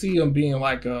 but I could see him being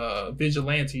like a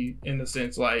vigilante in the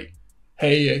sense like,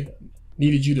 hey, I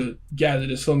needed you to gather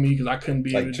this for me because I couldn't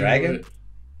be like able to Dragon?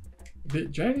 do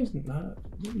it. Dragon's not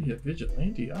really a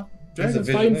vigilante. Dragon's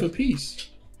fighting for peace.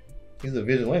 He's a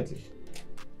vigilante.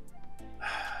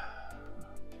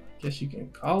 Guess you can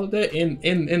call it that.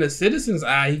 In a citizen's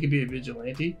eye, he could be a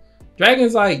vigilante.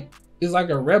 Dragon's is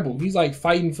like a rebel. He's like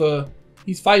fighting for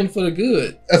the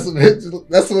good. That's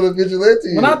what a vigilante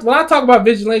is. When I talk about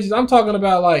vigilantes, I'm talking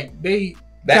about like they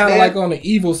kind of like on the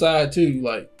evil side too,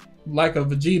 like a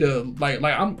Vegeta. Like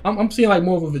I'm seeing like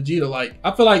more of a Vegeta. Like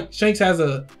I feel like Shanks has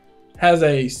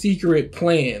a secret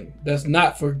plan that's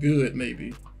not for good.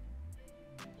 Maybe.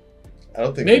 I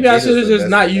don't think. Maybe I should have just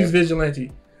not used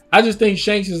vigilante. I just think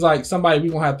Shanks is like somebody we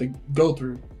gonna have to go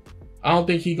through. I don't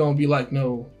think he gonna be like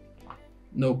no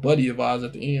buddy of ours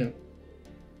at the end.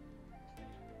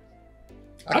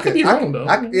 I could be wrong though.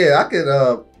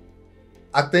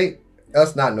 I think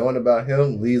us not knowing about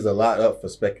him leaves a lot up for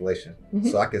speculation. Mm-hmm.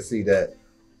 So I can see that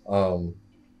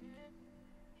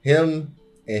him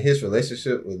and his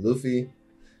relationship with Luffy.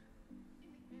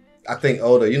 I think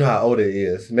Oda, you know how Oda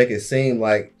is, make it seem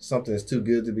like something is too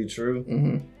good to be true,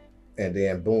 mm-hmm. and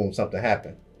then boom, something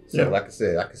happened. So like I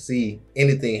said, I could see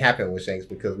anything happen with Shanks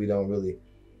because we don't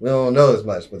know as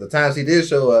much. But the times he did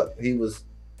show up, he was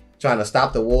trying to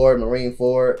stop the war,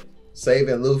 Marineford,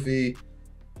 saving Luffy,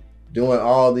 doing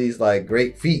all these like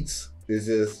great feats. It's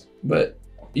just. But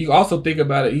you also think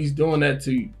about it, he's doing that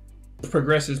to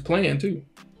progress his plan too.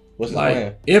 What's his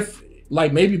plan? If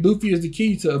like maybe Luffy is the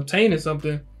key to obtaining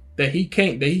something that he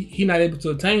can't, that he not able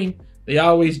to obtain. They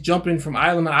always jumping from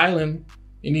island to island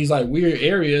in these like weird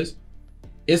areas.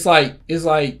 It's like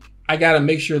I gotta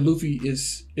make sure Luffy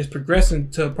is progressing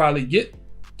to probably get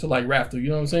to like Rafter. You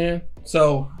know what I'm saying?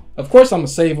 So of course I'm gonna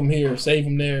save him here, save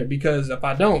him there, because if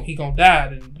I don't, he gonna die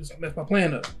and just mess my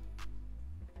plan up.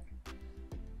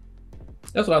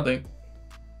 That's what I think.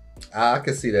 I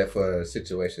could see that for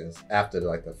situations after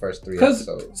like the first 3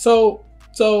 episodes. So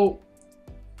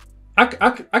I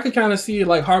could kind of see it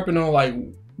like harping on like,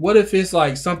 what if it's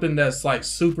like something that's like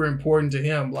super important to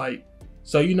him, like,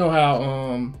 so you know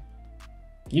how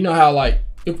like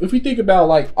if we think about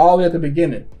like all at the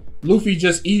beginning, Luffy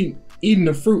just eating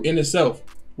the fruit in itself.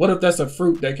 What if that's a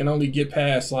fruit that can only get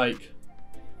past like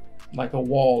a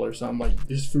wall or something? Like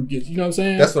this fruit gets, you know what I'm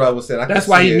saying? That's what I was saying. That's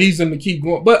why he needs them to keep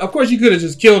going. But of course you could have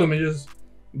just killed him and just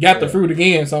got the fruit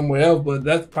again somewhere else, but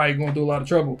that's probably going through a lot of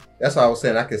trouble. That's why I was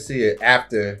saying I could see it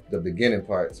after the beginning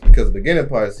parts, because the beginning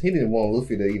parts he didn't want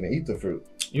Luffy to even eat the fruit.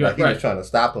 He was trying to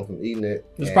stop him from eating it.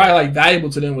 It's probably like valuable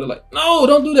to them. With like, no,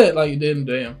 don't do that. Like,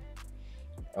 damn.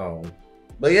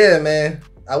 But yeah, man,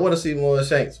 I want to see more of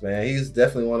Shanks, man. He's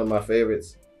definitely one of my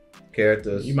favorites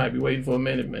characters. You might be waiting for a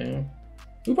minute, man.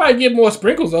 We'll probably get more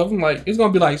sprinkles of them. Like, it's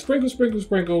gonna be like sprinkle, sprinkle,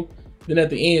 sprinkle. Then at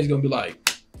the end, it's gonna be like,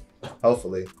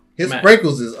 hopefully. His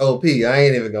sprinkles is OP. I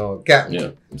ain't even gonna cap him.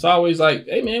 Yeah, it's always like,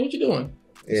 hey man, what you doing?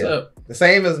 What's up? The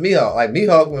same as Mihawk. Like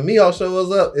Mihawk, when Mihawk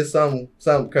shows up, it's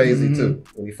something crazy too.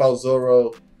 When he fought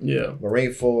Zoro,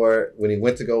 Marineford, when he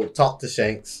went to go talk to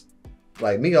Shanks,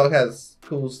 like Mihawk has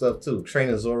cool stuff too.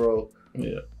 Training Zoro.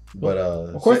 Yeah. But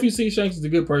of course, you see Shanks is a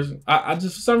good person. I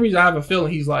just for some reason I have a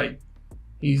feeling he's like,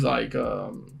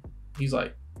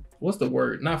 what's the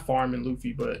word? Not farming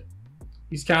Luffy, but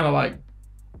he's kind of like.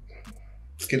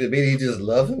 Could it be he just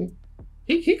love him?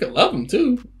 He could love him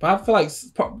too, but I feel like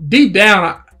deep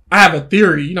down I have a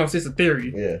theory. You know, it's a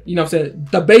theory. Yeah. You know what I'm saying?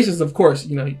 The basis, of course,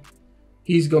 you know,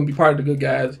 he's gonna be part of the good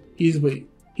guys. He's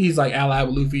like allied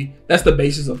with Luffy. That's the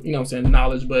basis of, you know what I'm saying,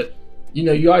 knowledge. But you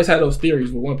know, you always have those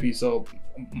theories with One Piece. So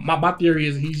my theory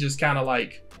is he's just kind of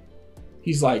like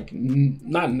he's like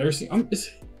not nursing.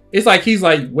 It's like he's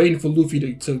like waiting for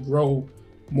Luffy to grow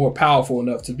more powerful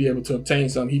enough to be able to obtain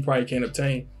something he probably can't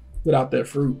obtain without that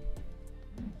fruit,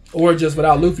 or just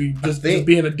without Luffy just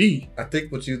being a D. I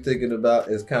think what you're thinking about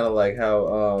is kind of like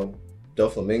how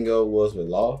Doflamingo was with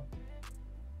Law.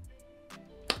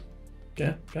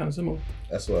 Yeah, kind of similar.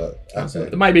 That's what I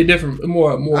think. It might be a different,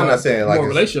 more. I'm not saying like more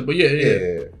relationship, but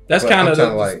yeah. That's kind of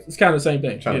like it's kind of the same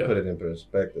thing. Trying to put it in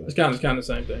perspective. It's kind of the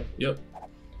same thing. Yep.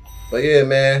 But yeah,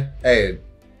 man. Hey,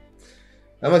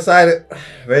 I'm excited.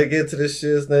 Ready to get to this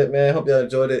shit, man. Hope y'all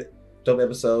enjoyed it. Dope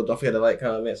episode. Don't forget to like,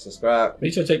 comment, subscribe.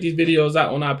 Make sure to check these videos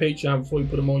out on our Patreon before you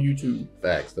put them on YouTube.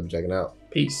 Facts. Them checking out.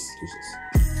 Peace.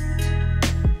 Deuces.